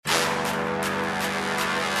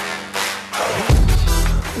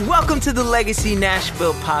Welcome to the Legacy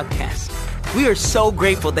Nashville podcast. We are so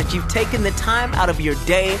grateful that you've taken the time out of your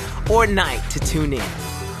day or night to tune in.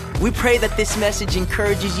 We pray that this message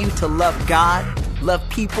encourages you to love God, love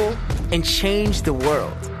people, and change the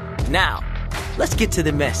world. Now, let's get to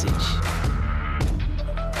the message.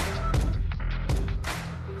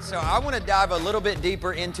 So I want to dive a little bit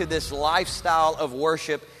deeper into this lifestyle of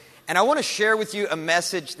worship, and I want to share with you a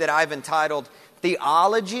message that I've entitled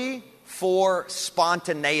Theology for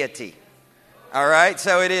Spontaneity. All right,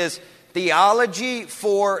 so it is Theology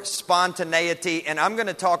for Spontaneity, and I'm going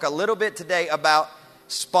to talk a little bit today about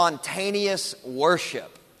spontaneous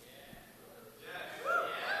worship.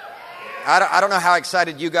 I don't know how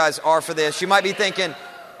excited you guys are for this. You might be thinking,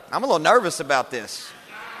 I'm a little nervous about this.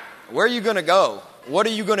 Where are you going to go? What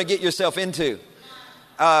are you going to get yourself into?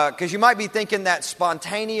 Because you might be thinking that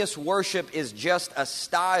spontaneous worship is just a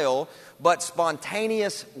style, but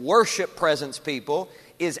spontaneous worship presence, people,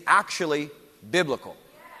 is actually biblical.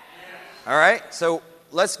 All right? So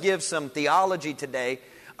let's give some theology today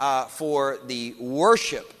for the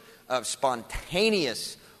worship of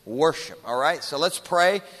spontaneous worship. All right? So let's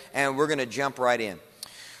pray, and we're going to jump right in.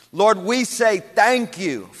 Lord, we say thank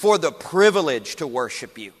you for the privilege to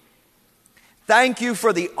worship you. Thank you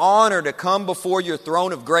for the honor to come before your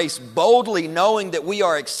throne of grace boldly, knowing that we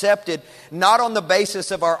are accepted not on the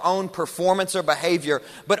basis of our own performance or behavior,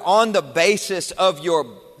 but on the basis of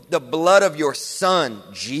the blood of your Son,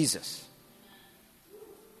 Jesus.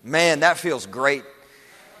 Man, that feels great.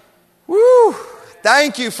 Woo!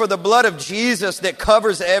 Thank you for the blood of Jesus that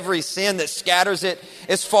covers every sin, that scatters it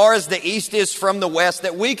as far as the east is from the west,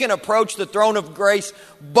 that we can approach the throne of grace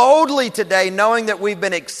boldly today, knowing that we've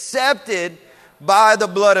been accepted by the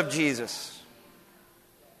blood of Jesus.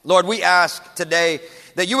 Lord, we ask today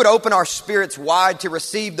that you would open our spirits wide to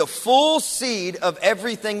receive the full seed of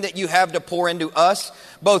everything that you have to pour into us,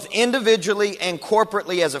 both individually and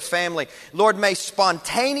corporately as a family. Lord, may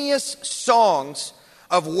spontaneous songs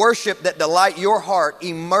of worship that delight your heart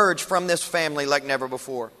emerge from this family like never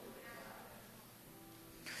before.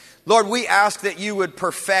 Lord, we ask that you would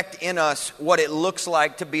perfect in us what it looks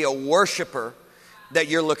like to be a worshiper that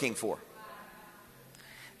you're looking for.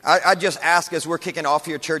 I just ask as we're kicking off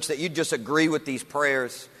your church that you just agree with these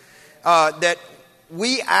prayers. That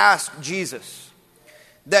we ask Jesus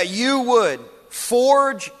that you would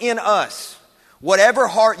forge in us whatever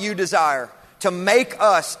heart you desire to make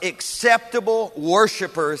us acceptable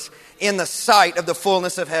worshipers in the sight of the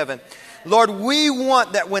fullness of heaven. Lord, we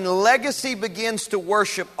want that when Legacy begins to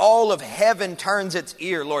worship, all of heaven turns its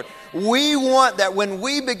ear, Lord. We want that when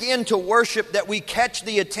we begin to worship, that we catch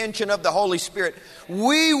the attention of the Holy Spirit.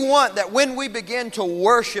 We want that when we begin to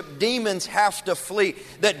worship, demons have to flee,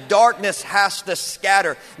 that darkness has to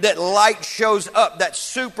scatter, that light shows up, that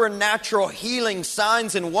supernatural healing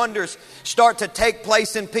signs and wonders start to take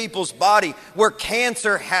place in people's body, where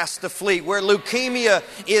cancer has to flee, where leukemia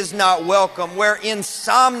is not welcome, where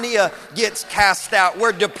insomnia gets cast out,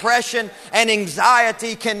 where depression and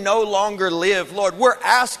anxiety can no longer live. Lord, we're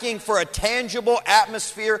asking for a tangible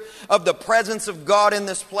atmosphere of the presence of God in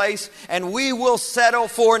this place, and we will settle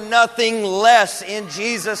for nothing less in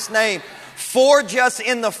Jesus' name. Forge us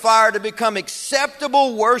in the fire to become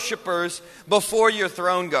acceptable worshipers before your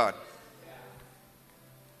throne, God.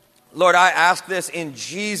 Lord, I ask this in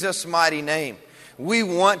Jesus' mighty name. We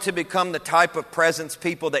want to become the type of presence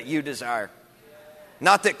people that you desire.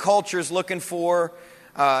 Not that culture's looking for.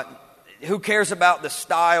 Who cares about the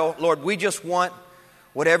style? Lord, we just want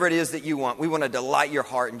whatever it is that you want. We want to delight your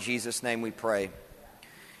heart. In Jesus' name we pray.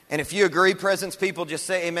 And if you agree, presence people, just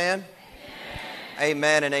say amen. Amen,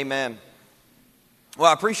 amen and amen. Well,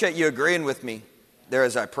 I appreciate you agreeing with me there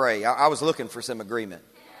as I pray. I was looking for some agreement.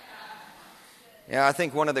 Yeah, I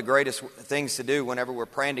think one of the greatest things to do whenever we're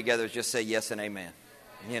praying together is just say yes and amen.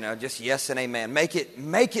 You know, just yes and amen. Make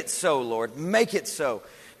it so, Lord. Make it so.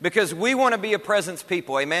 Because we want to be a presence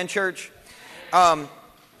people. Amen, church?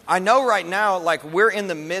 I know right now, like, we're in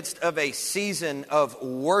the midst of a season of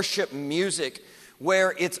worship music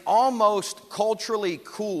where it's almost culturally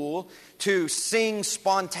cool to sing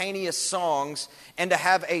spontaneous songs and to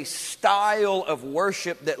have a style of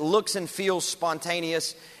worship that looks and feels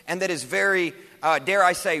spontaneous and that is very, dare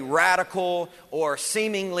I say, radical or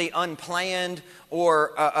seemingly unplanned,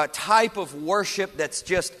 or a type of worship that's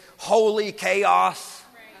just holy chaos.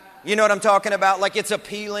 You know what I'm talking about? Like, it's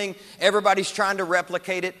appealing. Everybody's trying to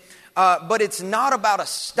replicate it. But it's not about a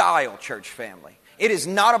style, church family. It is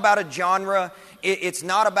not about a genre. It's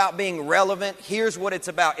not about being relevant. Here's what it's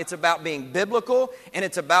about. It's about being biblical, and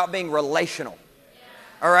it's about being relational.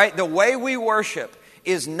 All right? The way we worship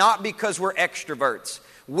is not because we're extroverts.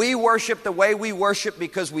 We worship the way we worship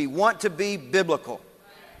because we want to be biblical.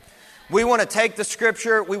 We want to take the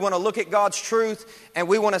scripture, we want to look at God's truth, and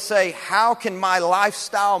we want to say, how can my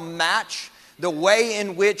lifestyle match the way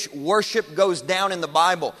in which worship goes down in the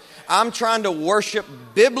Bible? I'm trying to worship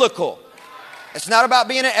biblical. It's not about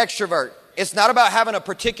being an extrovert. It's not about having a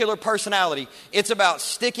particular personality. It's about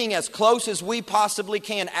sticking as close as we possibly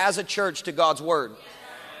can as a church to God's Word.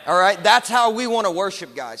 All right? That's how we want to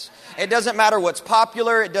worship, guys. It doesn't matter what's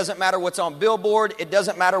popular. It doesn't matter what's on Billboard. It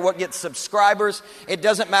doesn't matter what gets subscribers. It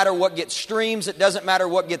doesn't matter what gets streams. It doesn't matter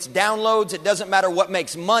what gets downloads. It doesn't matter what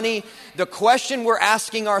makes money. The question we're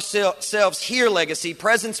asking ourselves here, Legacy,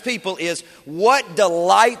 Presence people, is what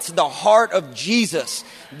delights the heart of Jesus?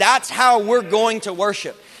 That's how we're going to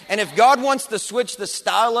worship. And if God wants to switch the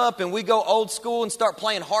style up and we go old school and start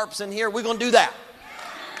playing harps in here, we're going to do that.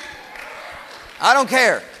 I don't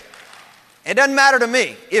care. It doesn't matter to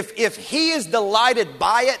me. If He is delighted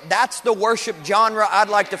by it, that's the worship genre I'd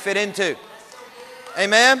like to fit into.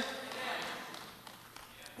 Amen?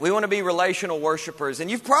 We want to be relational worshipers. And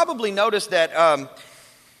you've probably noticed that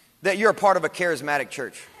you're a part of a charismatic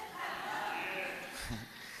church.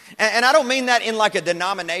 And I don't mean that in like a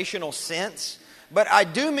denominational sense. But I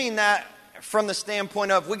do mean that from the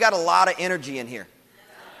standpoint of we got a lot of energy in here.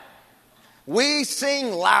 We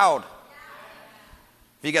sing loud. Have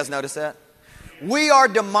you guys noticed that? We are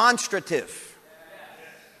demonstrative.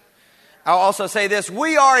 I'll also say this.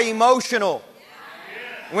 We are emotional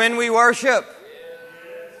when we worship.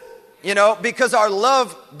 You know, because our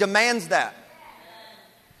love demands that.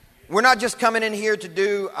 We're not just coming in here to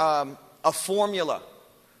do a formula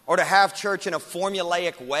or to have church in a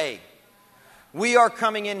formulaic way. We are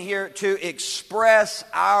coming in here to express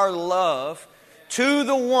our love to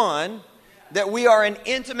the one that we are in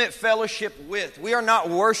intimate fellowship with. We are not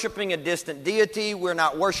worshiping a distant deity. We're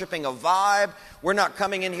not worshiping a vibe. We're not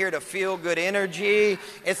coming in here to feel good energy.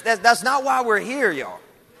 That's not why we're here, y'all.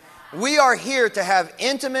 We are here to have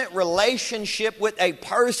intimate relationship with a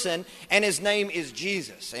person, and His name is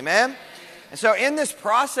Jesus. Amen? And so in this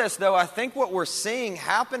process, though, I think what we're seeing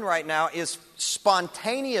happen right now is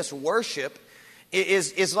spontaneous worship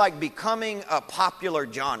is like becoming a popular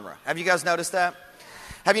genre. Have you guys noticed that?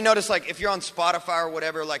 Have you noticed, like, if you're on Spotify or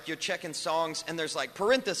whatever, like you're checking songs and there's like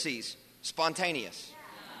parentheses, spontaneous.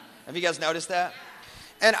 Have you guys noticed that?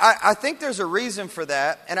 And I think there's a reason for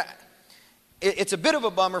that. And it's a bit of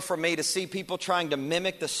a bummer for me to see people trying to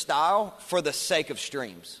mimic the style for the sake of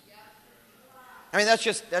streams. I mean, that's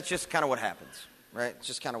just kind of what happens, right? It's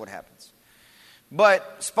just kind of what happens.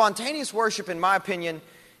 But spontaneous worship, in my opinion,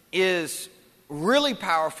 is really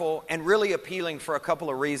powerful and really appealing for a couple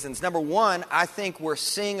of reasons. Number one, I think we're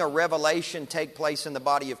seeing a revelation take place in the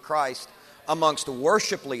body of Christ amongst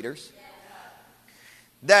worship leaders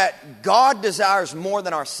that God desires more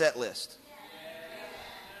than our set list.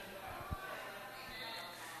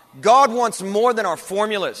 God wants more than our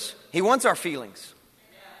formulas. He wants our feelings.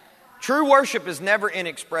 True worship is never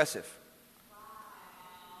inexpressive.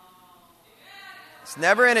 It's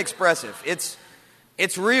never inexpressive.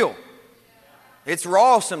 It's real. It's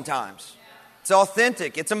raw sometimes. It's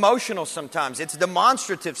authentic. It's emotional sometimes. It's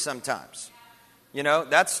demonstrative sometimes. You know,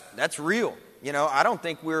 that's real. You know, I don't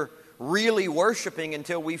think we're really worshiping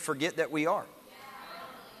until we forget that we are.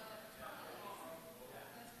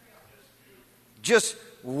 Just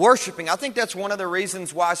worshiping. I think that's one of the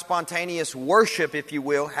reasons why spontaneous worship, if you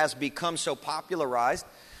will, has become so popularized.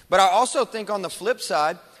 But I also think on the flip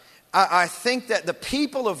side, I think that the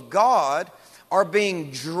people of God are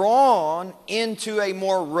being drawn into a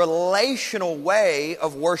more relational way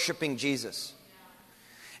of worshiping Jesus.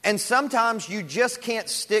 And sometimes you just can't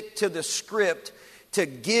stick to the script to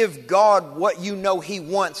give God what you know He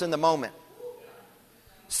wants in the moment.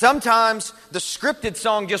 Sometimes the scripted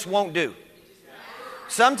song just won't do.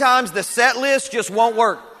 Sometimes the set list just won't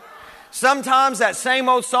work. Sometimes that same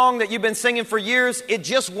old song that you've been singing for years, it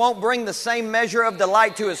just won't bring the same measure of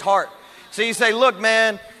delight to His heart. So you say, look,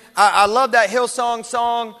 man, I love that Hillsong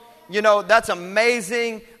song. You know, that's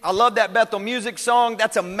amazing. I love that Bethel Music song.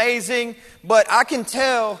 That's amazing. But I can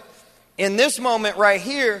tell in this moment right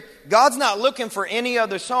here, God's not looking for any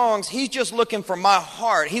other songs. He's just looking for my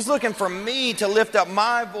heart. He's looking for me to lift up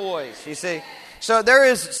my voice, you see. So there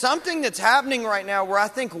is something that's happening right now where I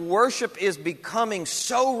think worship is becoming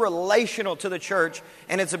so relational to the church,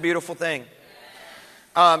 and it's a beautiful thing.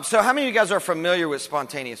 So how many of you guys are familiar with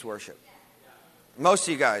spontaneous worship? Most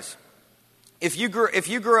of you guys. If you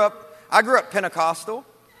grew up, I grew up Pentecostal.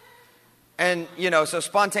 And, you know, so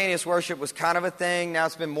spontaneous worship was kind of a thing. Now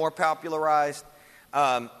it's been more popularized.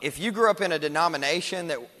 If you grew up in a denomination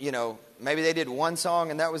that, you know, maybe they did one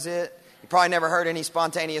song and that was it. You probably never heard any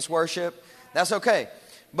spontaneous worship. That's okay.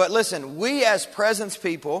 But listen, we as presence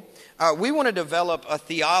people, we want to develop a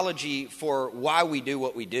theology for why we do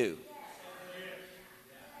what we do.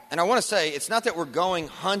 And I want to say, it's not that we're going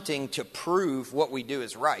hunting to prove what we do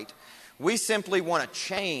is right. We simply want to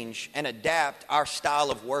change and adapt our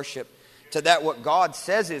style of worship to that what God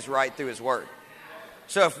says is right through His Word.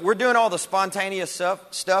 So if we're doing all the spontaneous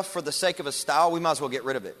stuff for the sake of a style, we might as well get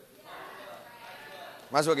rid of it.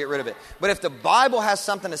 Might as well get rid of it. But if the Bible has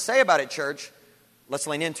something to say about it, church, let's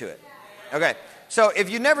lean into it. Okay, so if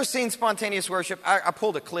you've never seen spontaneous worship, I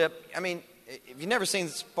pulled a clip. I mean, if you've never seen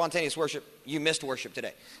spontaneous worship, you missed worship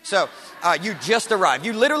today. So you just arrived.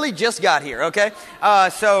 You literally just got here, okay?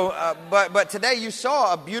 But today you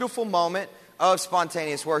saw a beautiful moment of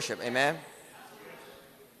spontaneous worship. Amen?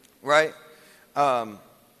 Right? Hell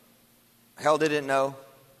didn't know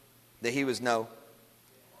that He was no.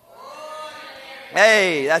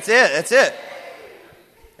 Hey, that's it. That's it.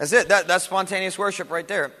 That's it. That's spontaneous worship right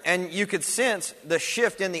there. And you could sense the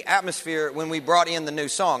shift in the atmosphere when we brought in the new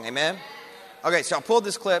song. Amen? Okay, so I pulled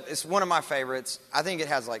this clip. It's one of my favorites. I think it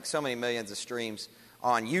has like so many millions of streams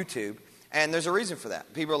on YouTube. And there's a reason for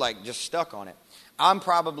that. People are like just stuck on it. I'm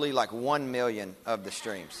probably like 1 million of the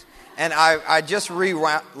streams. And I just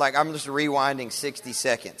rewind, like I'm just rewinding 60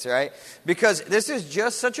 seconds, right? Because this is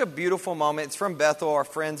just such a beautiful moment. It's from Bethel, our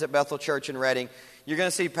friends at Bethel Church in Redding. You're going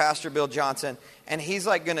to see Pastor Bill Johnson, and he's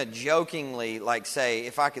like going to jokingly like say,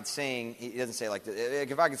 if I could sing, he doesn't say it like this,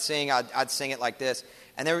 if I could sing, I'd sing it like this.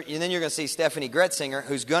 And then you're going to see Stephanie Gretzinger,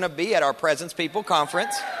 who's going to be at our Presence People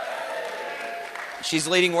Conference. She's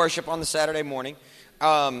leading worship on the Saturday morning.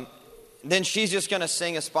 Then she's just going to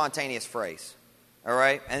sing a spontaneous phrase, all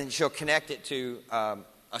right? And she'll connect it to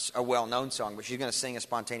a well-known song, but she's going to sing a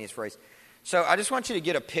spontaneous phrase. So I just want you to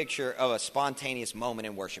get a picture of a spontaneous moment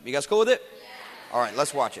in worship. You guys cool with it? Yeah. All right,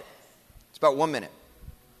 let's watch it. It's about 1 minute.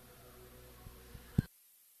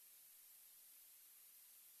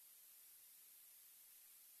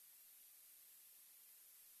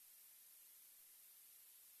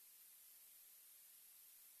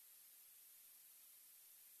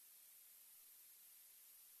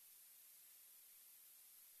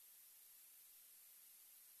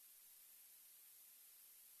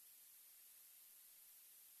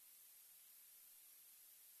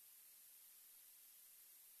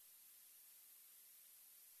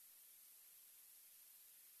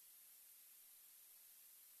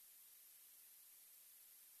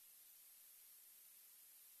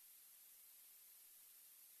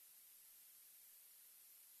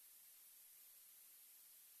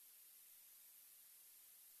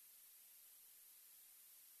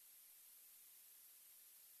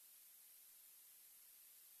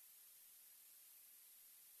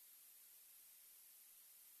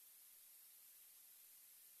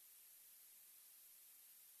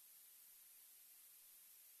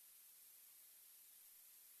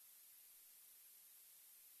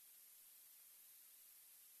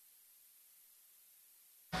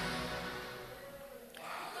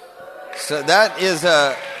 So that's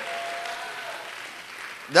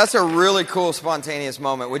a really cool spontaneous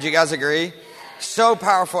moment. Would you guys agree? So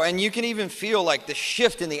powerful. And you can even feel like the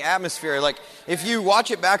shift in the atmosphere. Like if you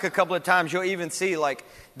watch it back a couple of times, you'll even see like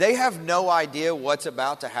they have no idea what's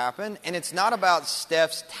about to happen. And it's not about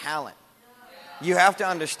Steph's talent. You have to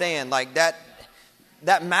understand like that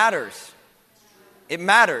matters. It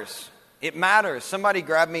matters. It matters. Somebody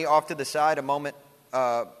grabbed me off to the side a moment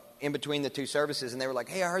in between the two services, and they were like,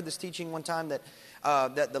 hey, I heard this teaching one time that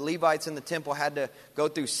the Levites in the temple had to go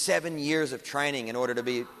through 7 years of training in order to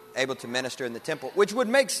be able to minister in the temple, which would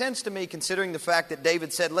make sense to me considering the fact that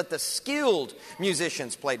David said, let the skilled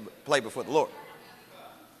musicians play before the Lord.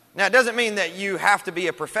 Now, it doesn't mean that you have to be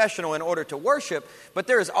a professional in order to worship, but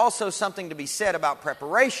there is also something to be said about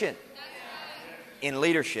preparation in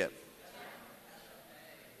leadership.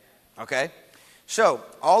 Okay? So,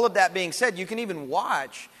 all of that being said, you can even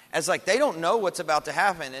watch as like they don't know what's about to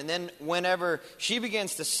happen. And then whenever she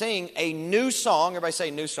begins to sing a new song, everybody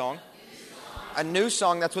say new song. A new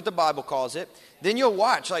song, that's what the Bible calls it. Then you'll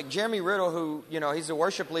watch like Jeremy Riddle, who, you know, he's a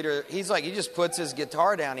worship leader. He's like, he just puts his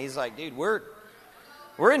guitar down. He's like, dude, we're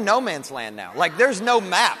in no man's land now. Like there's no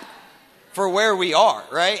map for where we are,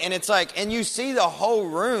 right? And it's like, and you see the whole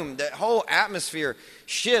room, the whole atmosphere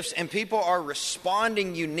shifts and people are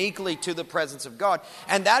responding uniquely to the presence of God.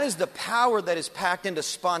 And that is the power that is packed into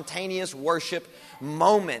spontaneous worship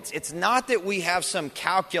moments. It's not that we have some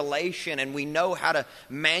calculation and we know how to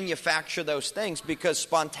manufacture those things, because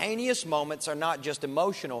spontaneous moments are not just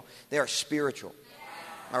emotional, they are spiritual.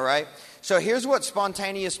 All right? So here's what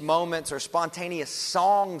spontaneous moments or spontaneous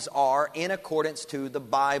songs are in accordance to the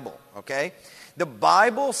Bible, okay? The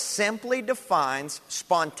Bible simply defines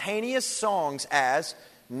spontaneous songs as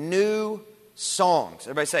new songs.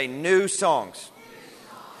 Everybody say new songs.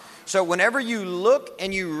 So whenever you look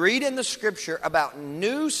and you read in the Scripture about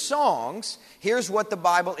new songs, here's what the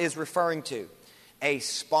Bible is referring to. A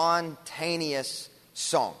spontaneous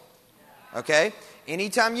song. Okay?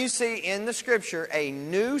 Anytime you see in the Scripture a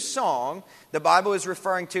new song, the Bible is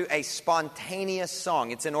referring to a spontaneous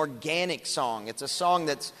song. It's an organic song. It's a song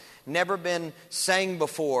that's never been sang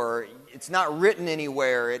before. It's not written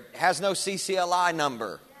anywhere. It has no CCLI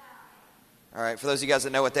number. All right, for those of you guys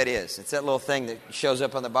that know what that is, it's that little thing that shows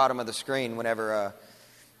up on the bottom of the screen whenever,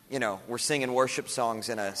 we're singing worship songs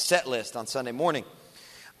in a set list on Sunday morning.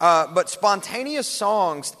 But spontaneous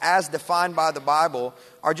songs, as defined by the Bible,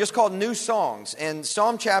 are just called new songs. And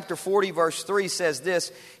Psalm chapter 40, verse 3 says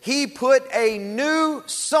this, He put a new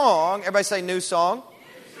song, everybody say new song,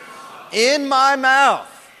 in my mouth.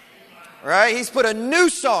 Right? He's put a new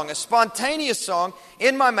song, a spontaneous song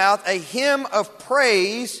in my mouth, a hymn of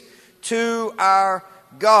praise to our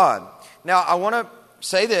God. Now, I want to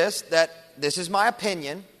say this, that this is my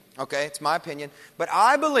opinion. Okay, it's my opinion. But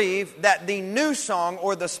I believe that the new song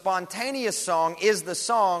or the spontaneous song is the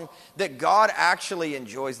song that God actually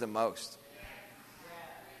enjoys the most.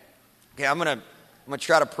 Okay, I'm gonna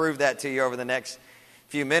try to prove that to you over the next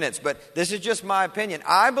few minutes. But this is just my opinion.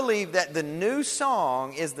 I believe that the new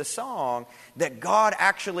song is the song that God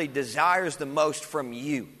actually desires the most from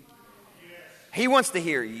you. He wants to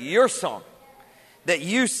hear your song that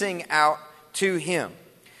you sing out to Him.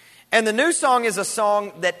 And the new song is a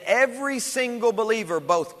song that every single believer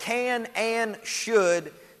both can and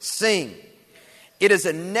should sing. It is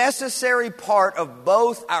a necessary part of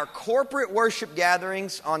both our corporate worship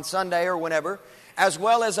gatherings on Sunday or whenever, as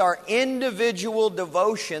well as our individual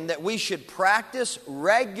devotion that we should practice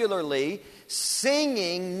regularly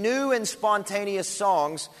singing new and spontaneous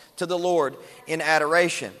songs to the Lord in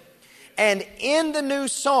adoration. And in the new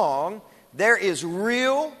song, there is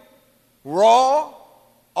real, raw,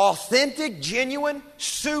 authentic, genuine,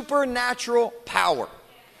 supernatural power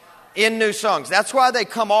in new songs. That's why they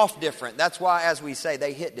come off different. That's why, as we say,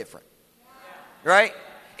 they hit different. Right?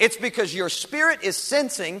 It's because your spirit is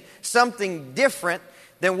sensing something different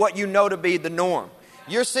than what you know to be the norm.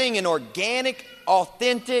 You're seeing an organic,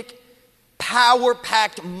 authentic,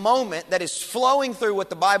 power-packed moment that is flowing through what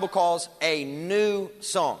the Bible calls a new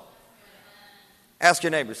song. Ask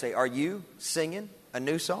your neighbor, say, are you singing a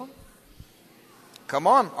new song? Come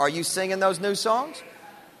on, are you singing those new songs?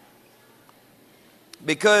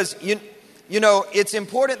 Because, you know, it's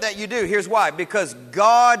important that you do. Here's why. Because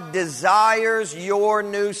God desires your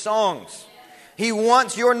new songs. He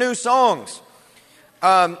wants your new songs.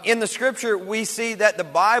 In the Scripture, we see that the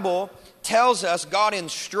Bible tells us, God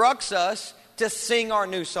instructs us to sing our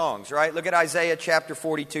new songs, right? Look at Isaiah chapter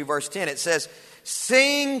 42, verse 10. It says,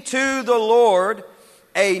 sing to the Lord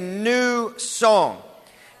a new song.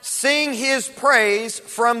 Sing His praise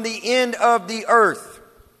from the end of the earth.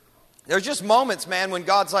 There's just moments, man, when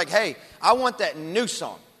God's like, hey, I want that new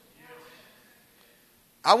song.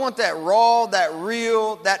 I want that raw, that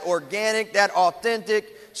real, that organic, that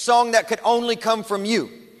authentic song that could only come from you.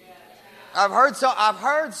 I've heard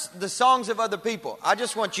the songs of other people. I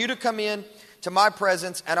just want you to come in to my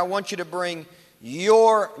presence and I want you to bring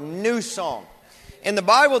your new song. In the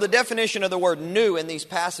Bible, the definition of the word new in these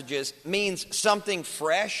passages means something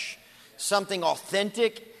fresh, something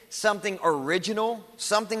authentic, something original,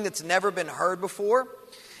 something that's never been heard before.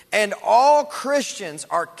 And all Christians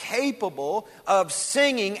are capable of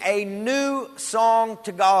singing a new song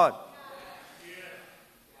to God.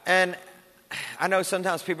 And I know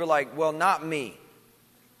sometimes people are like, well, not me,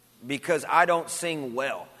 because I don't sing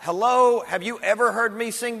well. Hello, have you ever heard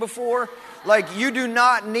me sing before? Like, you do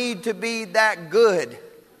not need to be that good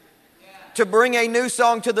to bring a new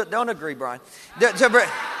song to the... Don't agree, Brian.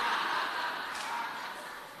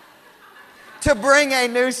 To bring a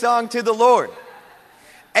new song to the Lord.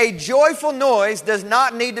 A joyful noise does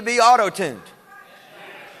not need to be auto-tuned.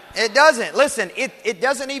 It doesn't. Listen, it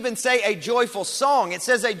doesn't even say a joyful song. It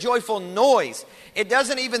says a joyful noise. It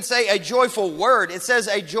doesn't even say a joyful word. It says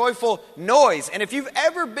a joyful noise. And if you've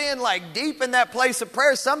ever been like deep in that place of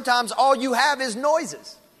prayer, sometimes all you have is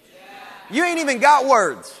noises. You ain't even got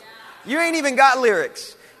words. You ain't even got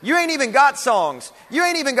lyrics. You ain't even got songs. You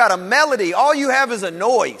ain't even got a melody. All you have is a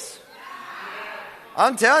noise.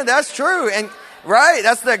 I'm telling you, that's true. And right?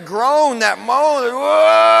 That's that groan, that moan.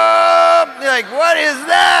 Whoa! You're like, what is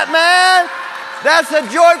that, man? That's a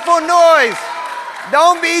joyful noise.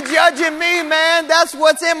 Don't be judging me, man. That's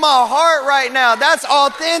what's in my heart right now. That's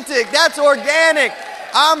authentic. That's organic.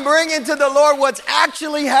 I'm bringing to the Lord what's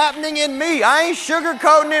actually happening in me. I ain't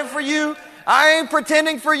sugarcoating it for you. I ain't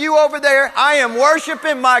pretending for you over there. I am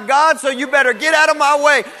worshiping my God, so you better get out of my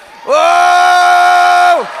way.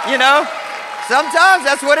 Whoa! You know, sometimes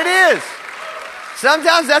that's what it is.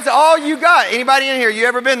 Sometimes that's all you got. Anybody in here, you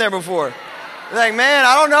ever been there before? You're like, man,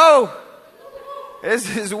 I don't know.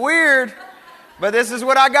 This is weird, but this is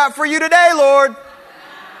what I got for you today, Lord.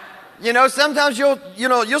 You know, sometimes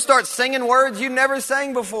you'll start singing words you never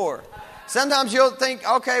sang before. Sometimes you'll think,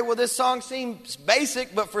 okay, well, this song seems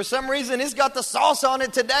basic, but for some reason it's got the sauce on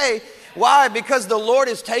it today. Why? Because the Lord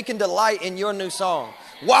is taking delight in your new song.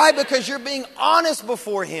 Why? Because you're being honest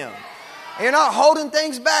before Him. You're not holding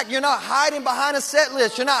things back. You're not hiding behind a set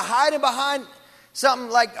list. You're not hiding behind something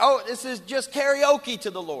like, oh, this is just karaoke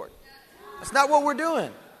to the Lord. That's not what we're doing.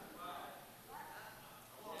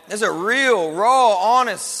 It's a real, raw,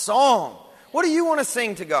 honest song. What do you want to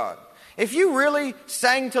sing to God? If you really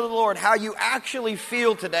sang to the Lord how you actually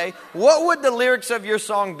feel today, what would the lyrics of your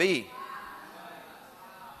song be?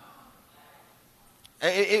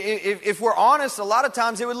 If we're honest, a lot of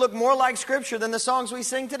times it would look more like Scripture than the songs we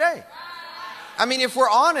sing today. I mean, if we're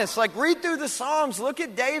honest, like read through the Psalms. Look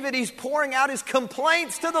at David. He's pouring out his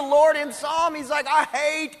complaints to the Lord in Psalm. He's like, I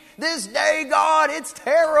hate this day, God. It's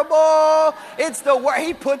terrible. It's the way.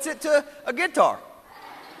 He puts it to a guitar.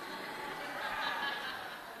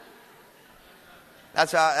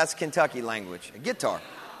 That's Kentucky language. A guitar.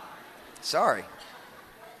 Sorry.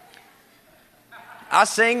 I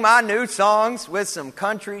sing my new songs with some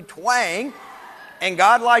country twang, and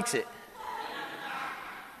God likes it.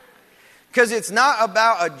 Because it's not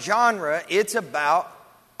about a genre, it's about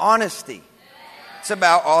honesty. It's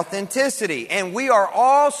about authenticity. And we are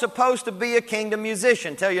all supposed to be a kingdom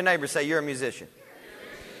musician. Tell your neighbor, say, you're a musician.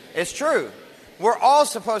 It's true. We're all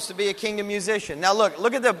supposed to be a kingdom musician. Now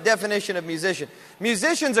look at the definition of musician.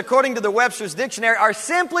 Musicians, according to the Webster's Dictionary, are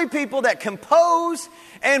simply people that compose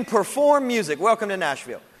and perform music. Welcome to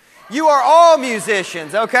Nashville. You are all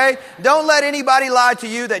musicians, okay? Don't let anybody lie to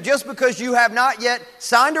you that just because you have not yet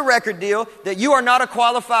signed a record deal that you are not a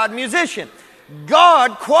qualified musician.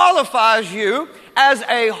 God qualifies you as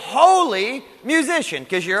a holy musician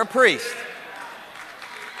because you're a priest.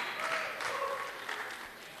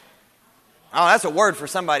 Oh, that's a word for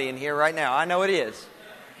somebody in here right now. I know it is.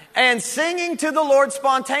 And singing to the Lord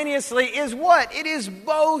spontaneously is what? It is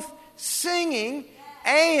both singing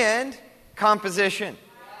and composition.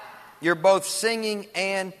 You're both singing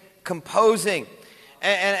and composing.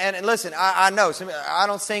 And listen, I know, I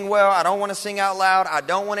don't sing well. I don't want to sing out loud. I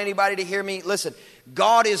don't want anybody to hear me. Listen,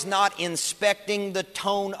 God is not inspecting the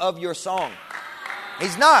tone of your song.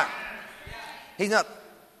 He's not. He's not.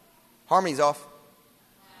 Harmony's off.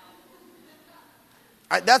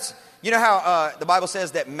 You know how the Bible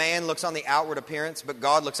says that man looks on the outward appearance, but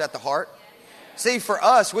God looks at the heart? See, for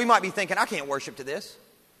us, we might be thinking, I can't worship to this.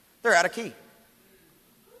 They're out of key.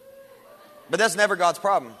 But that's never God's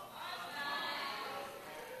problem.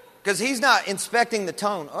 Because He's not inspecting the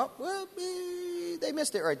tone. Oh, well, they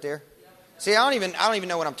missed it right there. See, I don't even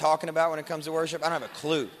know what I'm talking about when it comes to worship. I don't have a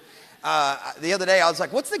clue. The other day, I was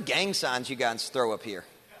like, what's the gang signs you guys throw up here?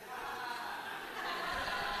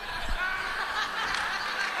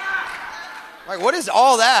 Like, what is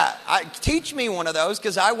all that? Teach me one of those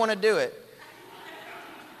because I want to do it.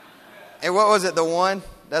 And what was it, the one?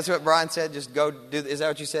 That's what Brian said, just go do. Is that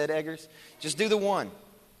what you said, Eggers? Just do the one.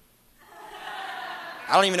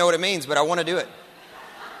 I don't even know what it means, but I want to do it. Go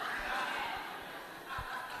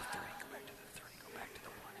back to the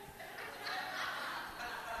one.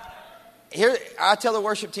 Here, I tell the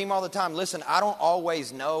worship team all the time, listen, I don't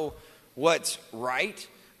always know what's right.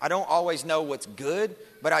 I don't always know what's good,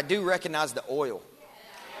 but I do recognize the oil.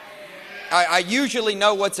 I usually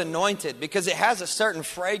know what's anointed because it has a certain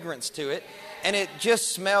fragrance to it. And it just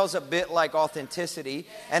smells a bit like authenticity.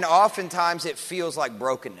 And oftentimes it feels like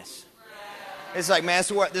brokenness. It's like, man,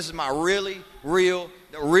 so what? This is my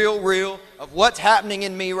the real of what's happening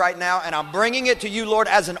in me right now. And I'm bringing it to you, Lord,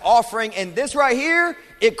 as an offering. And this right here,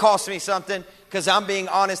 it costs me something because I'm being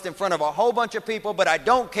honest in front of a whole bunch of people. But I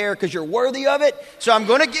don't care because you're worthy of it. So I'm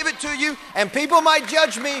going to give it to you. And people might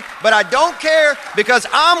judge me, but I don't care because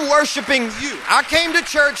I'm worshiping you. I came to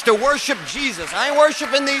church to worship Jesus. I ain't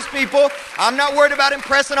worshiping these people. I'm not worried about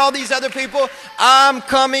impressing all these other people. I'm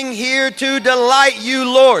coming here to delight you,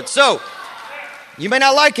 Lord. So you may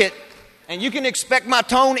not like it, and you can expect my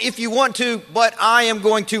tone if you want to, but I am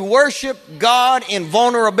going to worship God in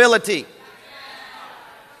vulnerability.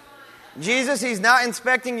 Jesus, He's not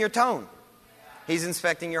inspecting your tone. He's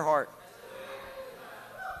inspecting your heart.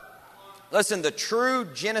 Listen, the true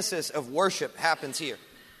genesis of worship happens here.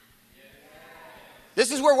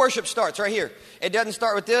 This is where worship starts, right here. It doesn't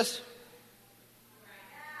start with this.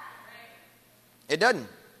 It doesn't.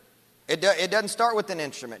 It doesn't start with an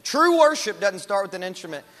instrument. True worship doesn't start with an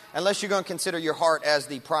instrument unless you're going to consider your heart as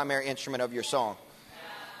the primary instrument of your song.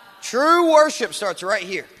 True worship starts right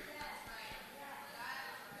here.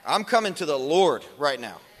 I'm coming to the Lord right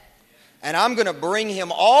now. And I'm going to bring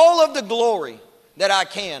Him all of the glory that I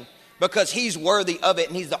can because He's worthy of it.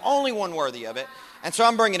 And He's the only one worthy of it. And so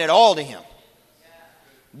I'm bringing it all to Him.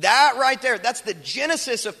 That right there, that's the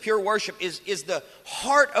genesis of pure worship, is the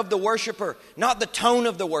heart of the worshiper, not the tone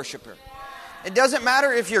of the worshiper. It doesn't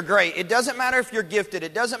matter if you're great. It doesn't matter if you're gifted.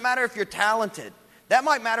 It doesn't matter if you're talented. That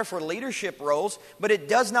might matter for leadership roles, but it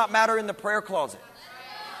does not matter in the prayer closet.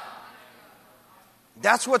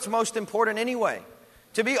 That's what's most important anyway.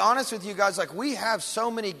 To be honest with you guys, like, we have so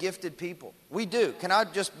many gifted people. We do. Can I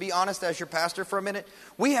just be honest as your pastor for a minute?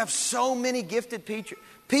 We have so many gifted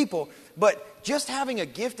people, but just having a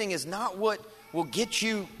gifting is not what will get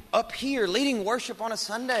you up here leading worship on a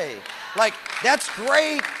Sunday. Like, that's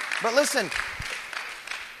great, but listen,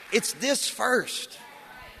 it's this first.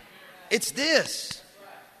 It's this.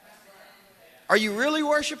 Are you really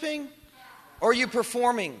worshiping or are you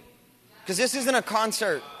performing? Because this isn't a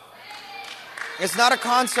concert. It's not a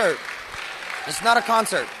concert. It's not a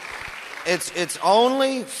concert. It's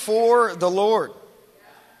only for the Lord.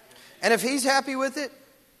 And if He's happy with it,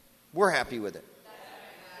 we're happy with it.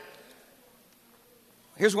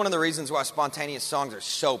 Here's one of the reasons why spontaneous songs are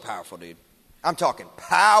so powerful, dude. I'm talking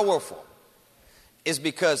powerful. Is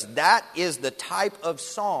because that is the type of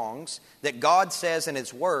songs that God says in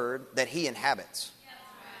His Word that He inhabits.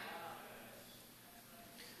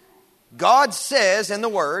 God says in the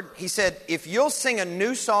Word, He said, if you'll sing a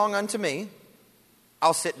new song unto me,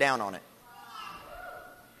 I'll sit down on it.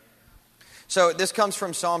 So this comes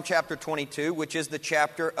from Psalm chapter 22, which is the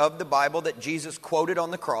chapter of the Bible that Jesus quoted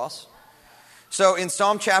on the cross. So in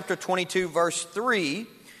Psalm chapter 22, verse 3,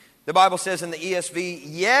 the Bible says in the ESV,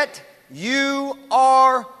 yet you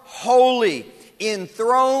are holy,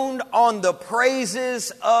 enthroned on the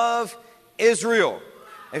praises of Israel.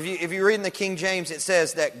 If you read in the King James, it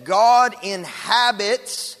says that God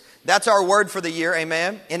inhabits, that's our word for the year,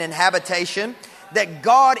 amen, in inhabitation, that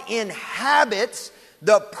God inhabits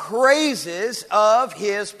the praises of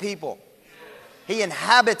His people. He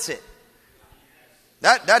inhabits it.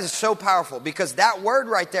 That is so powerful because that word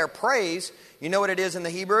right there, praise, you know what it is in the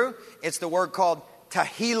Hebrew? It's the word called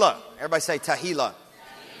tahila. Everybody say tahila.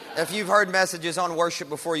 If you've heard messages on worship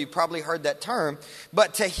before, you've probably heard that term.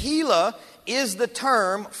 But tahila is the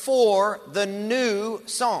term for the new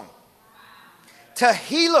song.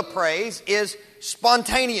 Tahila praise is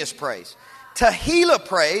spontaneous praise. Tahila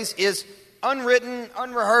praise is unwritten,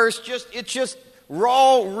 unrehearsed, it's just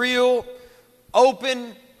raw, real,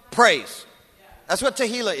 open praise. That's what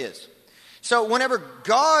tahila is. So whenever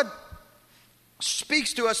God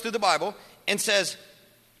speaks to us through the Bible and says,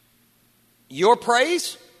 your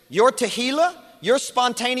praise, your tahila, your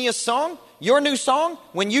spontaneous song, your new song,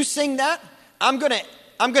 when you sing that, I'm gonna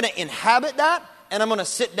inhabit that, and I'm gonna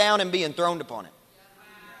sit down and be enthroned upon it.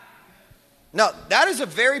 Now, that is a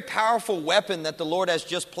very powerful weapon that the Lord has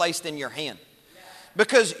just placed in your hand.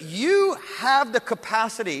 Because you have the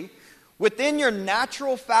capacity within your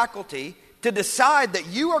natural faculty to decide that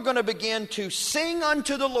you are going to begin to sing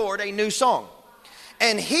unto the Lord a new song.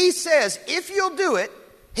 And He says, if you'll do it,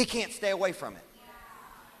 He can't stay away from it.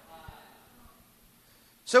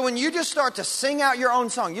 So when you just start to sing out your own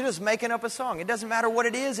song, you're just making up a song. It doesn't matter what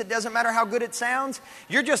it is. It doesn't matter how good it sounds.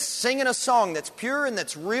 You're just singing a song that's pure and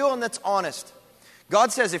that's real and that's honest.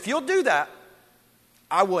 God says, if you'll do that,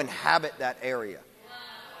 I will inhabit that area.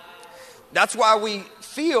 That's why we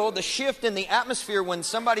feel the shift in the atmosphere when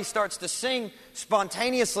somebody starts to sing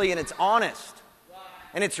spontaneously and it's honest.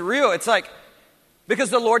 And it's real. It's like,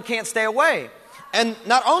 because the Lord can't stay away. And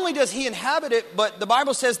not only does He inhabit it, but the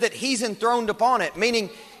Bible says that He's enthroned upon it, meaning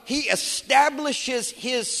He establishes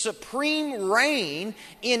His supreme reign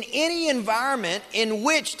in any environment in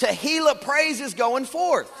which tahila praise is going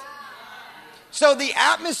forth. So the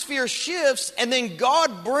atmosphere shifts, and then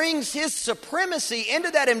God brings His supremacy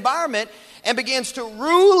into that environment and begins to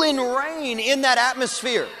rule and reign in that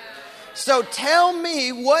atmosphere. So tell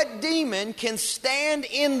me what demon can stand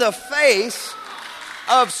in the face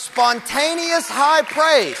of spontaneous high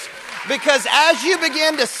praise. Because as you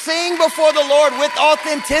begin to sing before the Lord with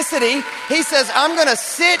authenticity, He says, I'm going to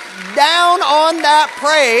sit down on that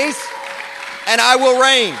praise and I will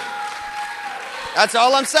reign. That's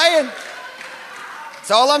all I'm saying.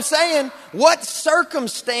 That's all I'm saying. What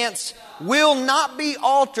circumstance will not be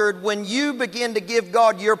altered when you begin to give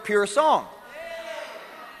God your pure song.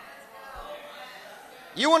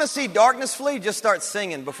 You want to see darkness flee? Just start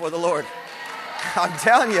singing before the Lord. I'm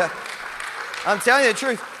telling you the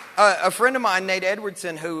truth. A friend of mine, Nate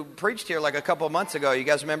Edwardson, who preached here like a couple of months ago. You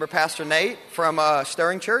guys remember Pastor Nate from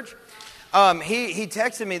Stirring Church? He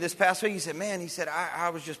texted me this past week. He said, man, I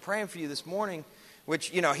was just praying for you this morning, which,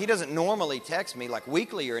 he doesn't normally text me like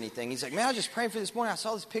weekly or anything. He's like, man, I was just praying for you this morning. I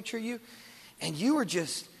saw this picture of you, and you were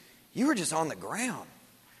just on the ground.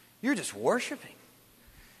 You were just worshiping.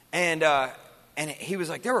 And he was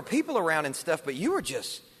like, there were people around and stuff, but you were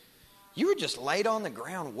just laid on the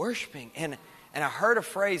ground worshiping. And I heard a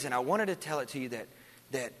phrase, and I wanted to tell it to you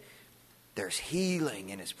that there's healing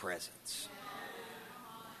in His presence.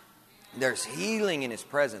 There's healing in His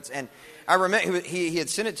presence. And I remember he had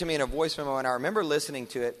sent it to me in a voice memo, and I remember listening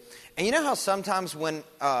to it. And you know how sometimes when,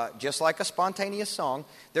 just like a spontaneous song,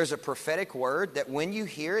 there's a prophetic word that when you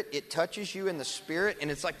hear it, it touches you in the spirit, and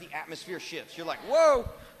it's like the atmosphere shifts. You're like, whoa,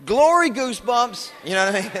 glory goosebumps. You know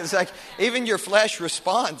what I mean? It's like even your flesh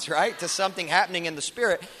responds, right, to something happening in the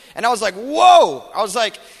spirit. And I was like, whoa. I was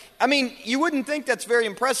like, you wouldn't think that's very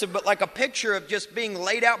impressive, but like a picture of just being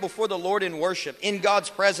laid out before the Lord in worship, in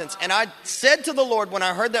God's presence. And I said to the Lord when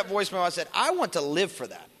I heard that voicemail, I said, I want to live for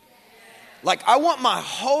that. Like, I want my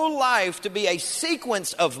whole life to be a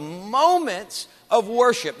sequence of moments of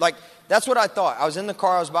worship. Like, that's what I thought. I was in the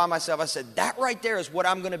car, I was by myself. I said, that right there is what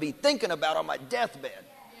I'm going to be thinking about on my deathbed.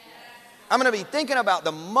 I'm going to be thinking about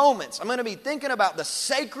the moments. I'm going to be thinking about the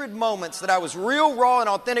sacred moments that I was real, raw, and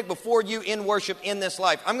authentic before you in worship in this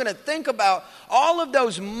life. I'm going to think about all of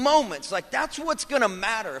those moments. Like, that's what's going to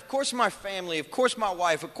matter. Of course, my family. Of course, my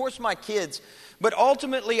wife. Of course, my kids. But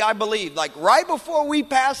ultimately, I believe, like right before we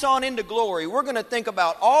pass on into glory, we're going to think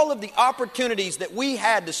about all of the opportunities that we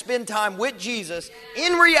had to spend time with Jesus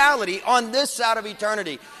in reality on this side of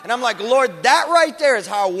eternity. And I'm like, Lord, that right there is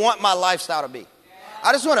how I want my lifestyle to be.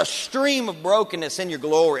 I just want a stream of brokenness in your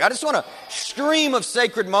glory. I just want a stream of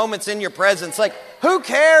sacred moments in your presence. Like, who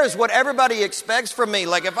cares what everybody expects from me?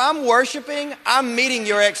 Like, if I'm worshiping, I'm meeting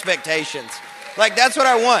your expectations. Like, that's what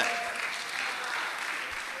I want.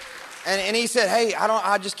 And he said, hey,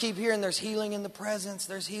 I just keep hearing there's healing in the presence.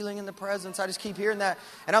 There's healing in the presence. I just keep hearing that.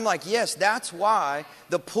 And I'm like, yes, that's why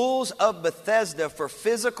the pools of Bethesda for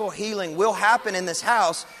physical healing will happen in this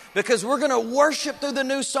house, because we're going to worship through the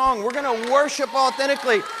new song. We're going to worship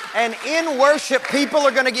authentically. And in worship, people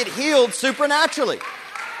are going to get healed supernaturally.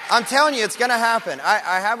 I'm telling you, it's going to happen.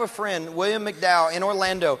 I have a friend, William McDowell, in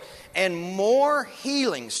Orlando. And more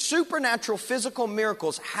healing, supernatural physical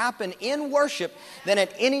miracles happen in worship than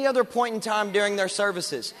at any other point in time during their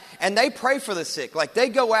services. And they pray for the sick, like they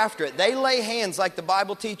go after it. They lay hands like the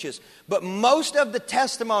Bible teaches. But most of the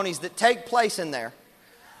testimonies that take place in there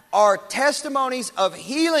are testimonies of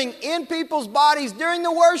healing in people's bodies during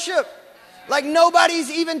the worship. Like nobody's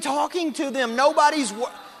even talking to them. Nobody's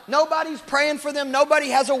praying for them.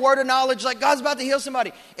 Nobody has a word of knowledge like God's about to heal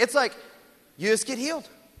somebody. It's like you just get healed.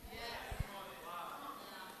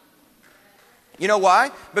 You know why?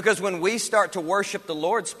 Because when we start to worship the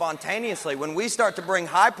Lord spontaneously, when we start to bring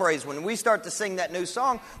high praise, when we start to sing that new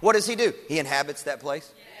song, what does He do? He inhabits that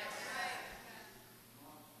place.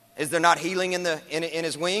 Is there not healing in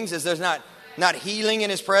His wings? Is there not healing in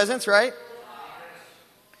His presence, right?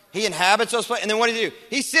 He inhabits those places. And then what does He do?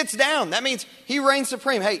 He sits down. That means He reigns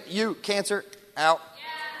supreme. Hey, you, cancer, out.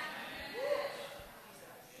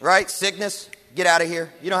 Right? Sickness, get out of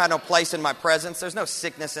here. You don't have no place in my presence. There's no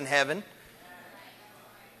sickness in heaven.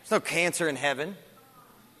 There's no cancer in heaven.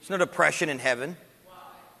 There's no depression in heaven.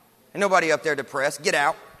 Ain't nobody up there depressed. Get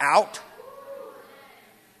out. Out.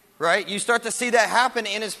 Right? You start to see that happen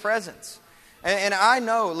in His presence. And I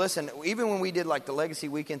know, listen, even when we did like the Legacy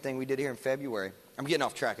Weekend thing we did here in February. I'm getting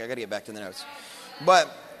off track. I got to get back to the notes.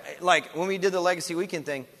 But like when we did the Legacy Weekend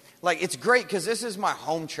thing, like it's great because this is my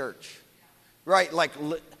home church. Right? Like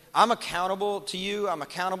I'm accountable to you. I'm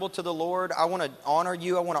accountable to the Lord. I want to honor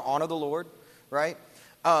you. I want to honor the Lord. Right?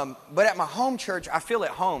 But at my home church, I feel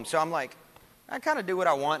at home. So I'm like, I kind of do what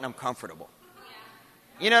I want and I'm comfortable.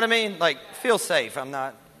 You know what I mean? Like, feel safe. I'm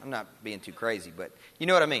not being too crazy, but you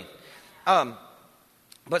know what I mean?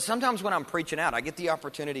 But sometimes when I'm preaching out, I get the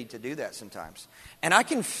opportunity to do that sometimes. And I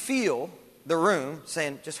can feel the room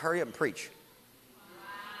saying, just hurry up and preach.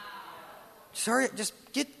 Just hurry up. Just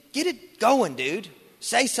get it going, dude.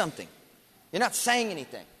 Say something. You're not saying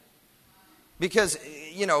anything. Because,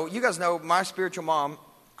 you know, you guys know my spiritual mom,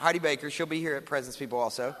 Heidi Baker, she'll be here at Presence People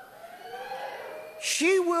also.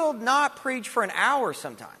 She will not preach for an hour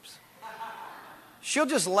sometimes. She'll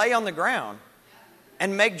just lay on the ground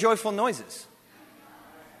and make joyful noises.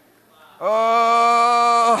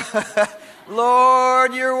 Oh,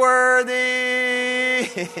 Lord, you're worthy.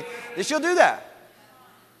 She'll do that.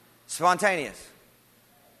 Spontaneous.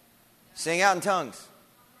 Sing out in tongues.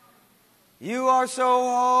 You are so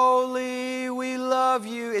holy, we love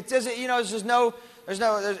you. It doesn't,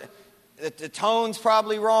 the tone's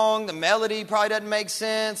probably wrong. The melody probably doesn't make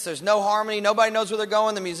sense. There's no harmony. Nobody knows where they're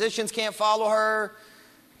going. The musicians can't follow her.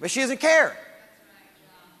 But she doesn't care.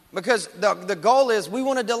 Because the goal is we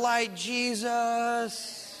want to delight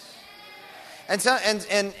Jesus. And so,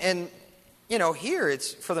 here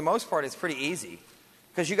it's, for the most part, it's pretty easy.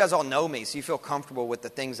 Because you guys all know me, so you feel comfortable with the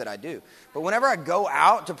things that I do. But whenever I go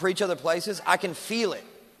out to preach other places, I can feel it.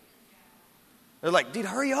 They're like, dude,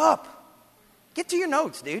 hurry up. Get to your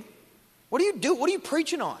notes, dude. What do you do? What are you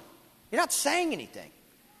preaching on? You're not saying anything.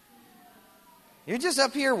 You're just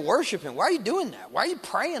up here worshiping. Why are you doing that? Why are you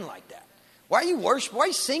praying like that? Why are you worshiping? Why are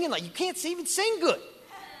you singing like you can't even sing good?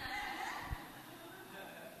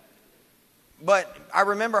 But I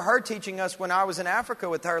remember her teaching us when I was in Africa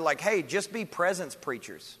with her, like, hey, just be presence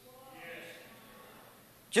preachers.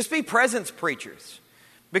 Just be presence preachers.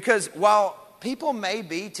 Because while people may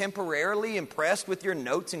be temporarily impressed with your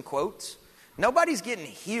notes and quotes, nobody's getting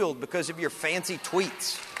healed because of your fancy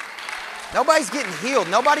tweets. Nobody's getting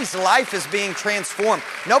healed. Nobody's life is being transformed.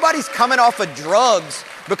 Nobody's coming off of drugs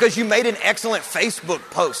because you made an excellent Facebook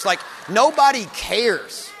post. Like, nobody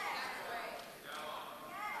cares.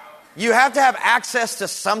 You have to have access to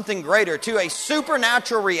something greater, to a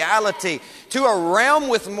supernatural reality, to a realm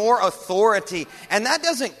with more authority. And that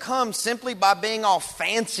doesn't come simply by being all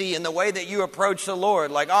fancy in the way that you approach the Lord.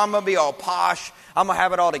 Like, oh, I'm going to be all posh. I'm going to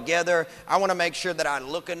have it all together. I want to make sure that I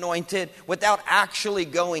look anointed, without actually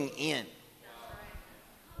going in.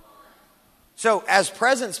 So as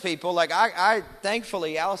presence people, like I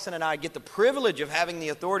thankfully, Allison and I get the privilege of having the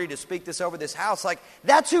authority to speak this over this house. Like,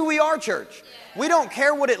 that's who we are, church. We don't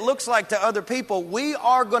care what it looks like to other people. We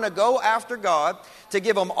are going to go after God to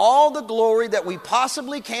give Him all the glory that we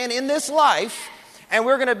possibly can in this life. And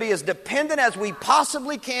we're going to be as dependent as we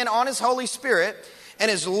possibly can on His Holy Spirit.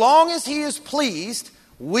 And as long as He is pleased,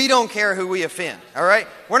 we don't care who we offend. All right?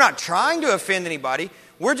 We're not trying to offend anybody.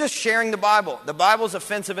 We're just sharing the Bible. The Bible's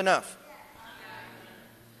offensive enough.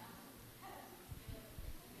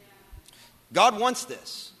 God wants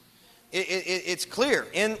this. It's clear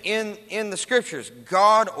in the Scriptures.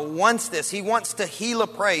 God wants this. He wants to heal a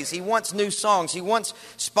praise. He wants new songs. He wants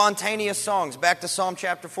spontaneous songs. Back to Psalm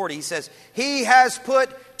chapter 40. He says, He has put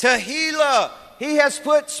tehillah. He has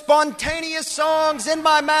put spontaneous songs in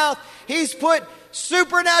my mouth. He's put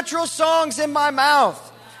supernatural songs in my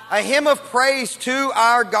mouth. A hymn of praise to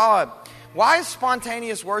our God. Why is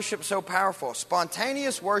spontaneous worship so powerful?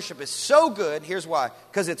 Spontaneous worship is so good. Here's why.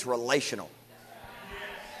 Because it's relational.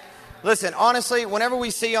 Listen, honestly, whenever we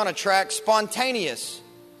see on a track, spontaneous,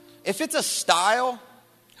 if it's a style,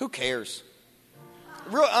 who cares?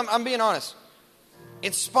 I'm being honest.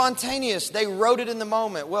 It's spontaneous. They wrote it in the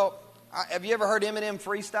moment. Well, have you ever heard Eminem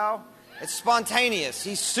freestyle? It's spontaneous.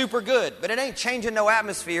 He's super good, but it ain't changing no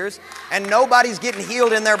atmospheres, and nobody's getting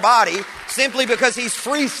healed in their body simply because he's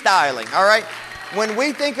freestyling, all right? When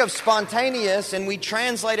we think of spontaneous and we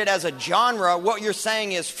translate it as a genre, what you're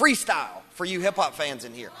saying is freestyle for you hip-hop fans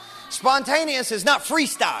in here. Spontaneous is not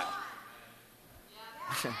freestyle.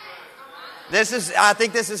 I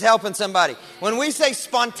think this is helping somebody. When we say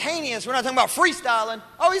spontaneous, we're not talking about freestyling.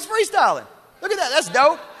 Oh, he's freestyling. Look at that. That's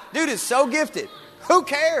dope. Dude is so gifted. Who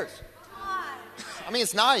cares? I mean,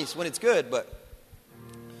 it's nice when it's good, but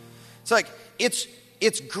it's like, it's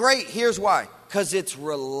great. Here's why. Because it's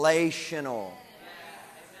relational.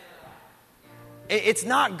 It's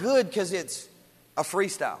not good because it's a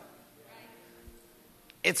freestyle.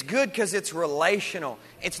 It's good because it's relational.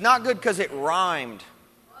 It's not good because it rhymed.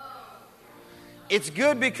 It's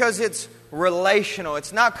good because it's relational.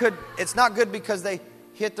 It's not good because they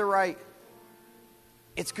hit the right.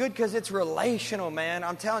 It's good because it's relational, man.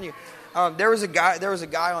 I'm telling you. There was a guy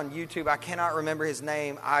on YouTube. I cannot remember his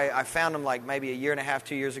name. I found him like maybe a year and a half,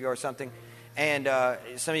 2 years ago or something. And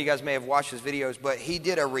some of you guys may have watched his videos, but he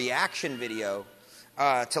did a reaction video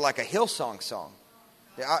to like a Hillsong song.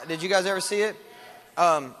 Did you guys ever see it?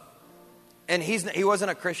 And he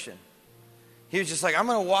wasn't a Christian. He was just like, I'm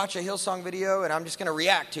going to watch a Hillsong video and I'm just going to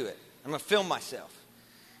react to it. I'm going to film myself.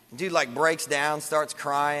 And dude like breaks down, starts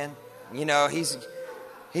crying. You know, he's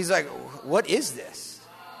like, what is this?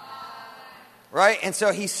 Right? And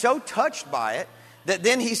so he's so touched by it that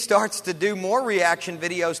then he starts to do more reaction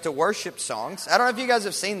videos to worship songs. I don't know if you guys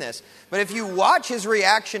have seen this, but if you watch his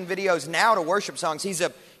reaction videos now to worship songs, he's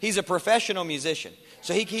he's a professional musician.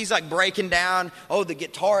 So he's like breaking down. Oh, the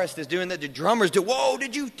guitarist is doing that. The drummers do. Whoa,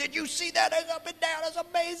 did you see that? That's up and down. That's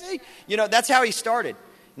amazing. You know, that's how he started.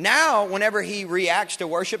 Now, whenever he reacts to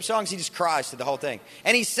worship songs, he just cries to the whole thing.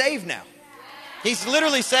 And he's saved now. He's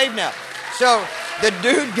literally saved now. So the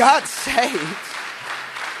dude got saved.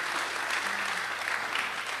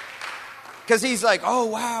 Because he's like, oh,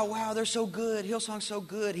 wow, they're so good. Hillsong's so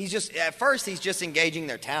good. At first, he's just engaging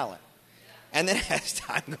their talent. And then as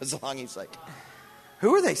time goes along, he's like,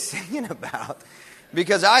 who are they singing about?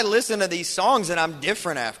 Because I listen to these songs and I'm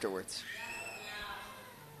different afterwards.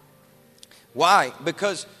 Why?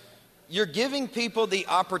 Because you're giving people the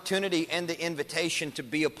opportunity and the invitation to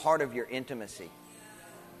be a part of your intimacy.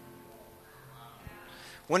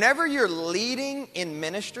 Whenever you're leading in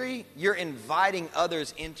ministry, you're inviting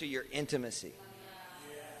others into your intimacy.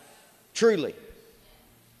 Truly.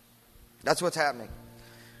 That's what's happening.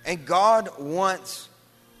 And God wants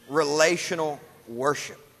relational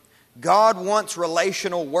worship. God wants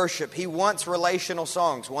relational worship. He wants relational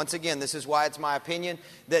songs. Once again, this is why it's my opinion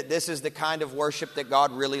that this is the kind of worship that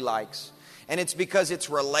God really likes. And it's because it's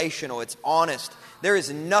relational, it's honest. There is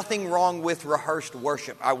nothing wrong with rehearsed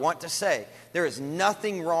worship. I want to say, there is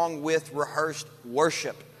nothing wrong with rehearsed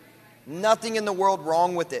worship. Nothing in the world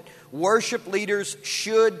wrong with it. Worship leaders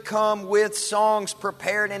should come with songs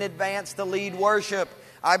prepared in advance to lead worship.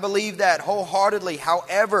 I believe that wholeheartedly.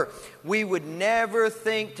 However, we would never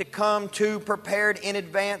think to come too prepared in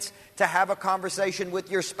advance to have a conversation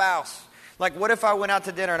with your spouse. Like, what if I went out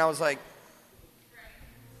to dinner and I was like,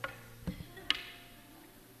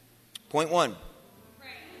 point one,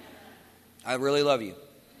 I really love you.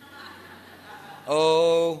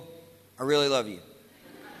 Oh, I really love you.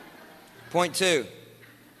 Point two.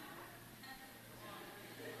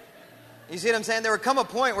 You see what I'm saying? There would come a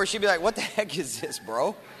point where she'd be like, what the heck is this,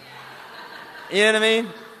 bro? You know what I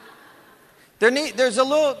mean? There's a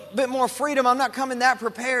little bit more freedom. I'm not coming that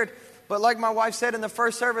prepared. But like my wife said in the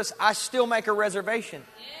first service, I still make a reservation.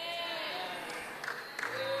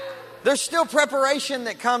 There's still preparation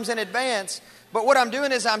that comes in advance. But what I'm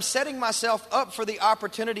doing is I'm setting myself up for the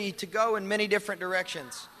opportunity to go in many different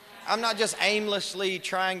directions. I'm not just aimlessly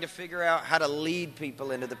trying to figure out how to lead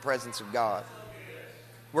people into the presence of God.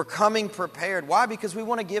 We're coming prepared. Why? Because we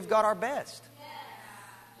want to give God our best.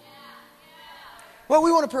 Well, we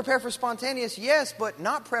want to prepare for spontaneous, yes, but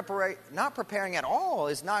not preparing at all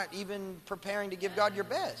is not even preparing to give God your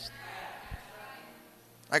best.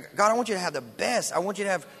 Like, God, I want you to have the best. I want you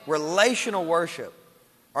to have relational worship.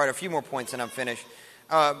 All right, a few more points and I'm finished.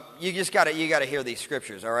 You got to hear these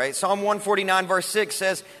scriptures, all right? Psalm 149 verse 6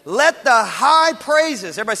 says, let the high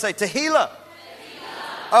praises, everybody say, Tehillah,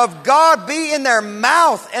 of God be in their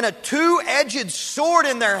mouth and a two-edged sword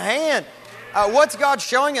in their hand. What's God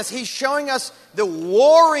showing us? He's showing us the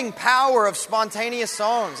warring power of spontaneous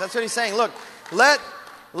songs. That's what he's saying. Look, let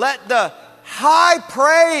the high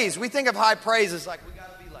praise. We think of high praise as like we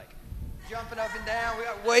got to be like jumping up and down. We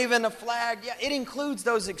got waving a flag. Yeah, it includes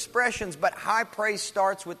those expressions, but high praise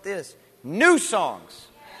starts with this: new songs,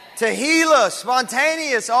 Tehillah,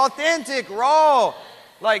 spontaneous, authentic, raw.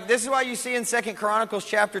 Like, this is why you see in 2 Chronicles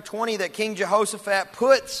chapter 20 that King Jehoshaphat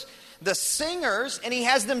puts the singers and he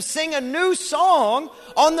has them sing a new song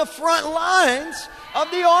on the front lines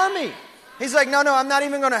of the army. He's like, no, I'm not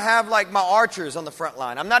even going to have like my archers on the front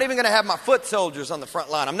line. I'm not even going to have my foot soldiers on the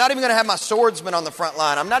front line. I'm not even going to have my swordsmen on the front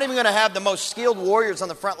line. I'm not even going to have the most skilled warriors on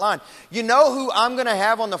the front line. You know who I'm going to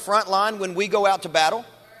have on the front line when we go out to battle?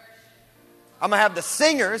 I'm going to have the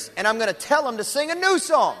singers and I'm going to tell them to sing a new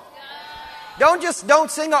song. Don't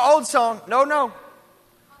sing an old song. No.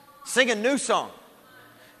 Sing a new song.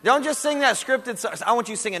 Don't just sing that scripted song. I want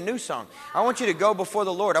you to sing a new song. I want you to go before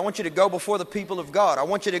the Lord. I want you to go before the people of God. I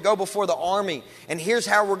want you to go before the army. And here's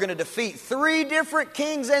how we're going to defeat 3 different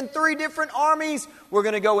kings and 3 different armies. We're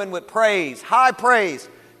going to go in with praise, high praise,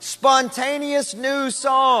 spontaneous new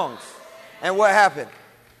songs. And what happened?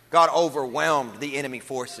 God overwhelmed the enemy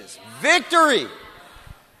forces. Victory!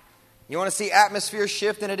 You want to see atmosphere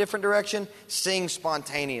shift in a different direction? Sing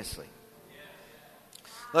spontaneously.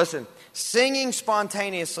 Listen, singing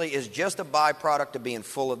spontaneously is just a byproduct of being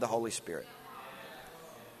full of the Holy Spirit.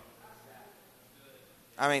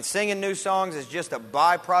 I mean, singing new songs is just a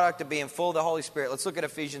byproduct of being full of the Holy Spirit. Let's look at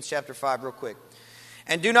Ephesians chapter 5 real quick.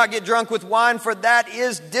 And do not get drunk with wine, for that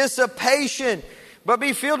is dissipation. But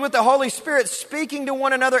be filled with the Holy Spirit, speaking to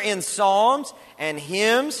one another in psalms and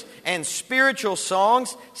hymns and spiritual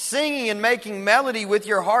songs, singing and making melody with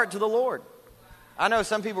your heart to the Lord. I know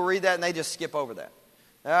some people read that and they just skip over that.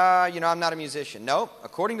 I'm not a musician. No,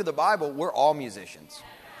 according to the Bible, we're all musicians.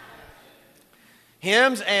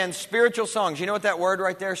 Hymns and spiritual songs. You know what that word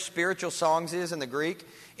right there, spiritual songs, is in the Greek?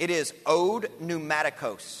 It is ode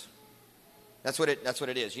pneumatikos. That's what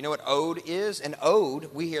it is. You know what ode is? An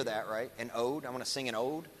ode, we hear that, right? An ode. I'm going to sing an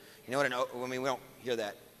ode. You know what an ode, I mean, we don't hear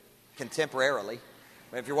that contemporarily.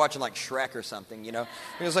 But if you're watching like Shrek or something, you know,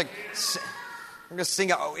 it's like, I'm going to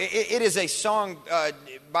sing. It is a song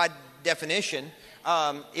by definition.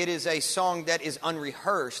 It is a song that is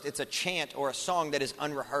unrehearsed. It's a chant or a song that is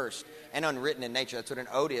unrehearsed and unwritten in nature. That's what an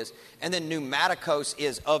ode is. And then pneumatikos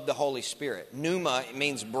is of the Holy Spirit. Pneuma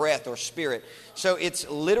means breath or spirit. So it's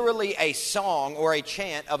literally a song or a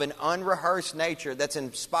chant of an unrehearsed nature that's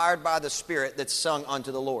inspired by the Spirit that's sung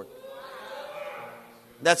unto the Lord.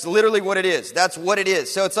 That's literally what it is. That's what it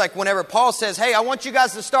is. So it's like whenever Paul says, hey, I want you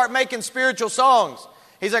guys to start making spiritual songs.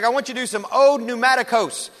 He's like, I want you to do some ode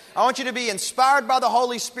pneumatikos. I want you to be inspired by the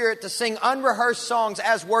Holy Spirit to sing unrehearsed songs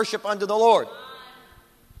as worship unto the Lord.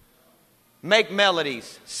 Make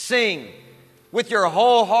melodies. Sing with your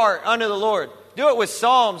whole heart unto the Lord. Do it with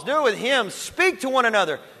psalms. Do it with hymns. Speak to one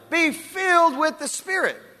another. Be filled with the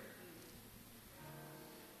Spirit.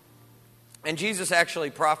 And Jesus actually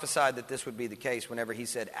prophesied that this would be the case whenever he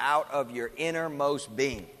said, out of your innermost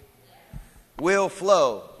being will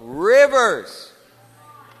flow rivers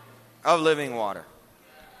of living water.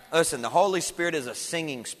 Listen, the Holy Spirit is a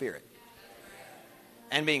singing spirit.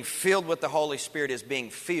 And being filled with the Holy Spirit is being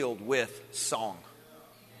filled with song.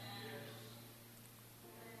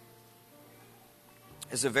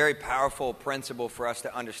 It's a very powerful principle for us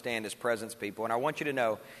to understand as presence people. And I want you to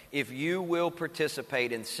know, if you will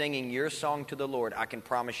participate in singing your song to the Lord, I can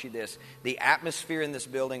promise you this, the atmosphere in this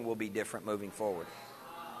building will be different moving forward.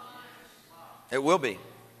 It will be.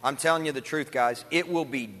 I'm telling you the truth, guys. It will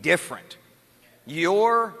be different.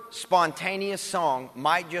 Your spontaneous song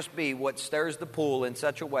might just be what stirs the pool in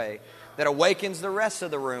such a way that awakens the rest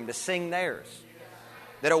of the room to sing theirs.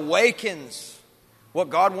 That awakens what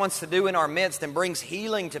God wants to do in our midst and brings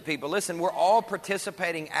healing to people. Listen, we're all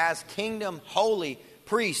participating as kingdom, holy,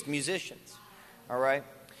 priest, musicians. All right?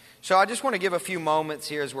 So I just want to give a few moments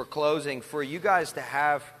here as we're closing for you guys to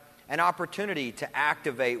have an opportunity to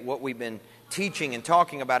activate what we've been teaching and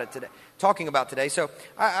talking about today. So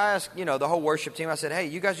I asked, the whole worship team, I said, hey,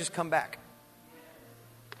 you guys just come back.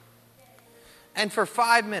 And for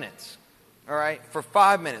 5 minutes, all right, for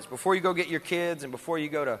 5 minutes, before you go get your kids and before you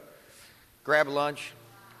go to grab lunch,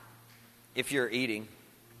 if you're eating.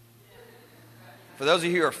 For those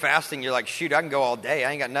of you who are fasting, you're like, shoot, I can go all day.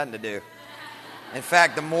 I ain't got nothing to do. In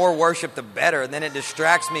fact, the more worship, the better. And then it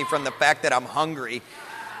distracts me from the fact that I'm hungry,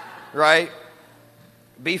 right?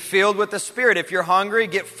 Be filled with the Spirit. If you're hungry,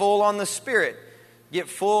 get full on the Spirit. Get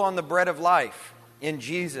full on the bread of life in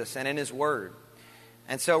Jesus and in His Word.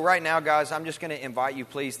 And so right now, guys, I'm just going to invite you,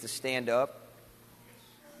 please, to stand up.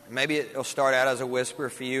 Maybe it'll start out as a whisper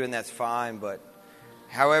for you, and that's fine. But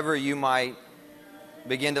however you might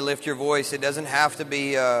begin to lift your voice, it doesn't have to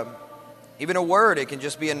be even a word. It can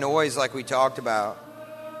just be a noise like we talked about.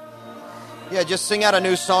 Yeah, just sing out a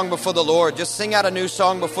new song before the Lord. Just sing out a new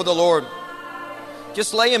song before the Lord.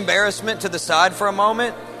 Just lay embarrassment to the side for a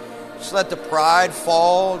moment. Just let the pride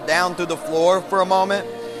fall down through the floor for a moment.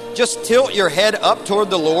 Just tilt your head up toward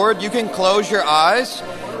the Lord. You can close your eyes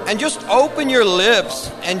and just open your lips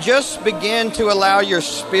and just begin to allow your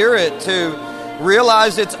spirit to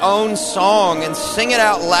realize its own song and sing it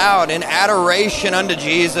out loud in adoration unto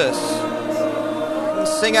Jesus. You can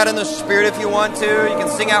sing out in the Spirit if you want to. You can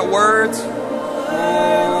sing out words.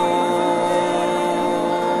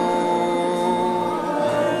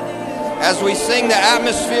 As we sing, the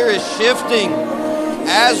atmosphere is shifting.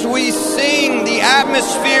 As we sing, the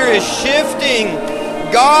atmosphere is shifting.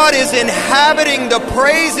 God is inhabiting the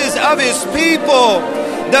praises of His people.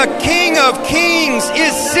 The King of Kings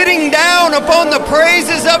is sitting down upon the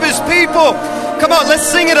praises of His people. Come on, let's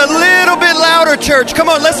sing it a little bit louder, church. Come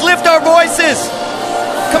on, let's lift our voices.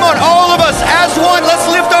 Come on, all of us as one, let's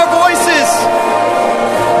lift our voices.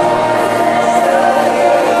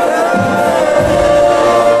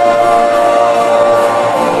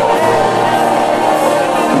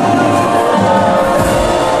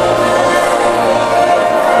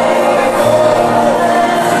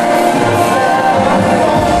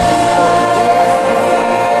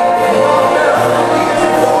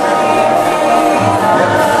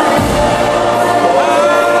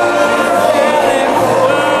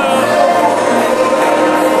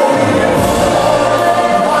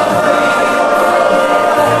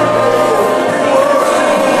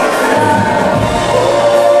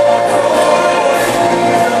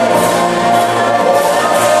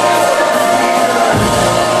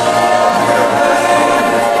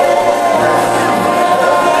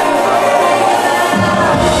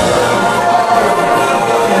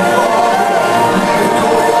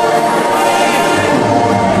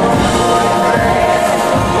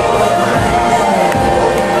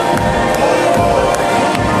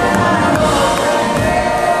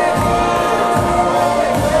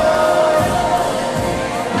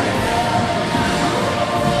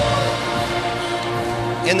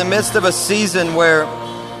 in the midst of a season where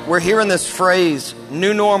we're hearing this phrase,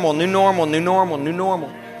 new normal, new normal, new normal, new normal.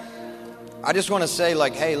 I just want to say,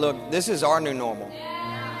 like, hey, look, this is our new normal.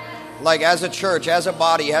 Like, as a church, as a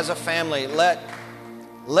body, as a family, let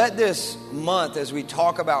this month, as we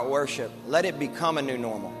talk about worship, let it become a new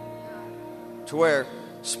normal. To where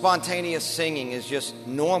spontaneous singing is just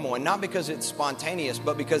normal. And not because it's spontaneous,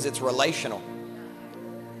 but because it's relational.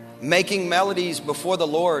 Making melodies before the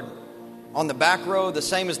Lord on the back row, the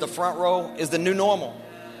same as the front row, is the new normal.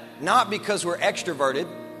 Not because we're extroverted,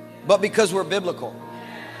 but because we're biblical.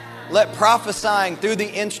 Let prophesying through the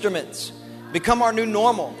instruments become our new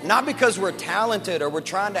normal. Not because we're talented or we're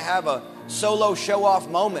trying to have a solo show-off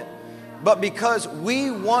moment, but because we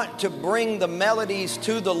want to bring the melodies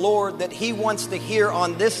to the Lord that He wants to hear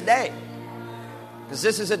on this day. Because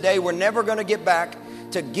this is a day we're never going to get back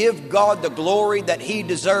to give God the glory that He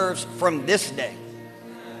deserves from this day.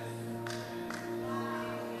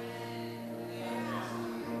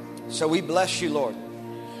 So we bless you, Lord.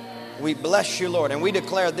 We bless you, Lord. And we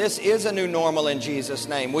declare this is a new normal in Jesus'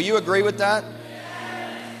 name. Will you agree with that?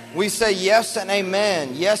 We say yes and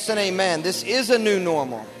amen. Yes and amen. This is a new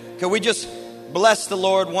normal. Can we just bless the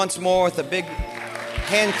Lord once more with a big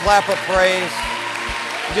hand clap of praise?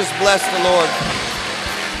 Just bless the Lord.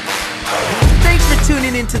 Thanks for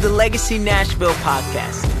tuning into the Legacy Nashville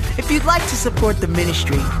podcast. If you'd like to support the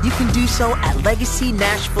ministry, you can do so at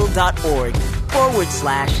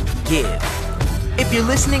legacynashville.org/give. If you're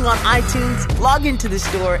listening on iTunes, log into the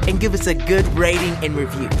store and give us a good rating and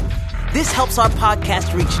review. This helps our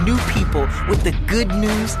podcast reach new people with the good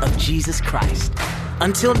news of Jesus Christ.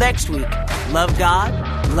 Until next week, love God,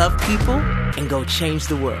 love people, and go change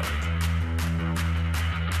the world.